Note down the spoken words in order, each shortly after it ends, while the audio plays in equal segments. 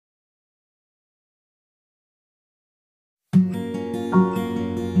Hello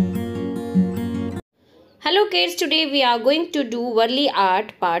kids, today we are going to do Warli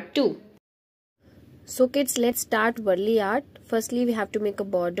art part 2. So kids, let's start Warli art. Firstly, we have to make a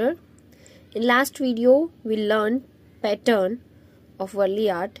border. In last video, we learned pattern of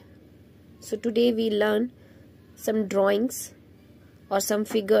Warli art. So today we learn some drawings or some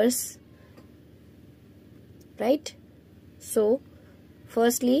figures, right? So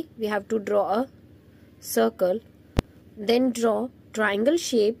firstly, we have to draw a circle, then draw triangle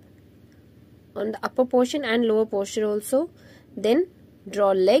shape on the upper portion and lower portion also, then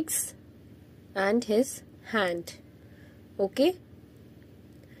draw legs and his hand. Okay,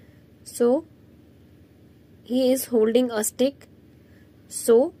 so he is holding a stick,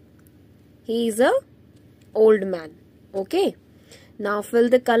 so he is a old man. Okay, now fill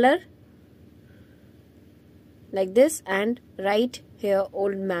the color like this and write here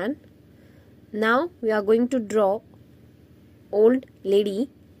old man. Now we are going to draw old lady.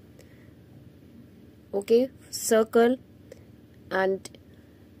 Okay, circle and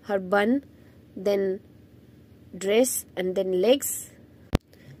her bun, then dress, and then legs,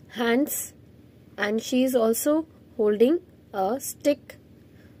 hands, and she is also holding a stick.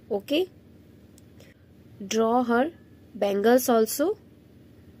 Okay, draw her bangles also,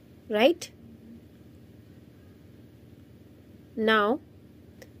 right? Now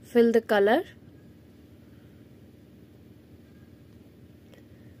fill the color.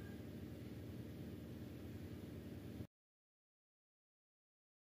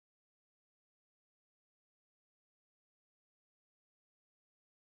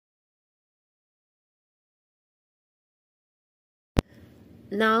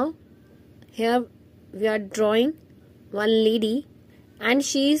 Now here we are drawing one lady and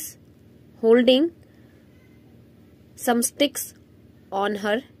she is holding some sticks on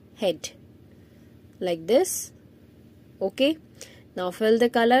her head like this. Okay, now fill the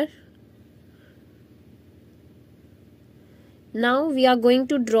color. Now we are going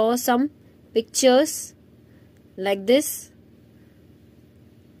to draw some pictures like this.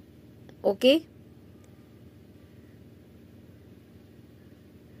 Okay,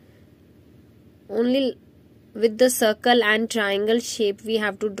 only with the circle and triangle shape we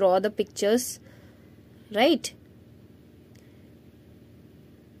have to draw the pictures, right?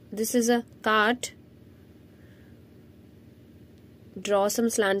 This is a cart. Draw some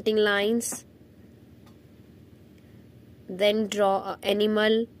slanting lines, then draw an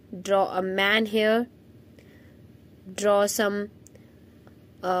animal, draw a man here, draw some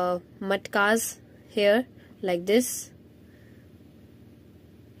matkas here like this,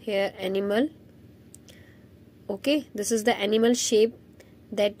 here animal. Okay, this is the animal shape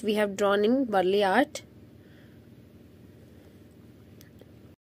that we have drawn in Warli art.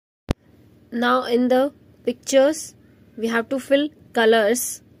 Now in the pictures we have to fill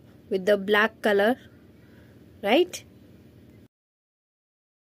colors with the black color, right?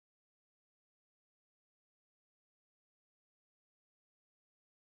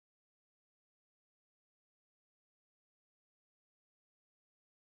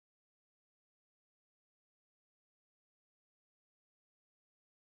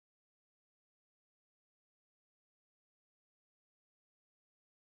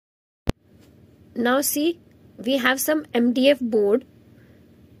 Now see, we have some MDF board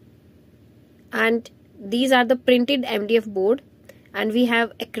and these are the printed MDF board, and we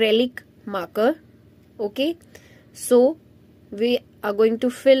have acrylic marker. Okay, so we are going to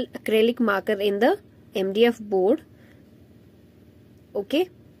fill acrylic marker in the MDF board. Okay,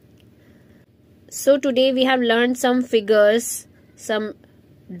 so today we have learned some figures, some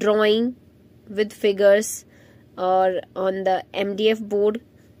drawing with figures or on the MDF board,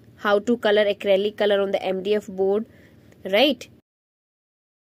 how to color acrylic color on the MDF board, right?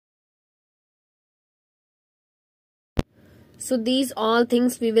 So these all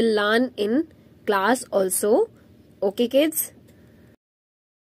things we will learn in class also. Okay kids?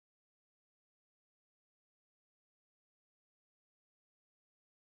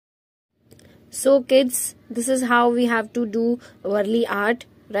 So kids, this is how we have to do Warli art,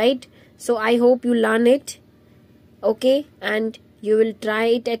 right? So I hope you learn it. Okay, and you will try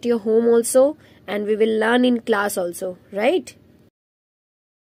it at your home also, and we will learn in class also, right?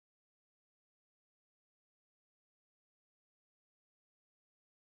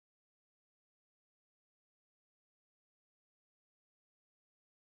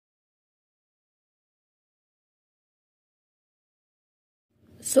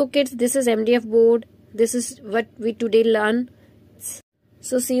 So kids, this is MDF board. This is what we today learn.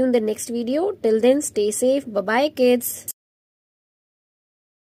 So see you in the next video. Till then, stay safe. Bye bye kids.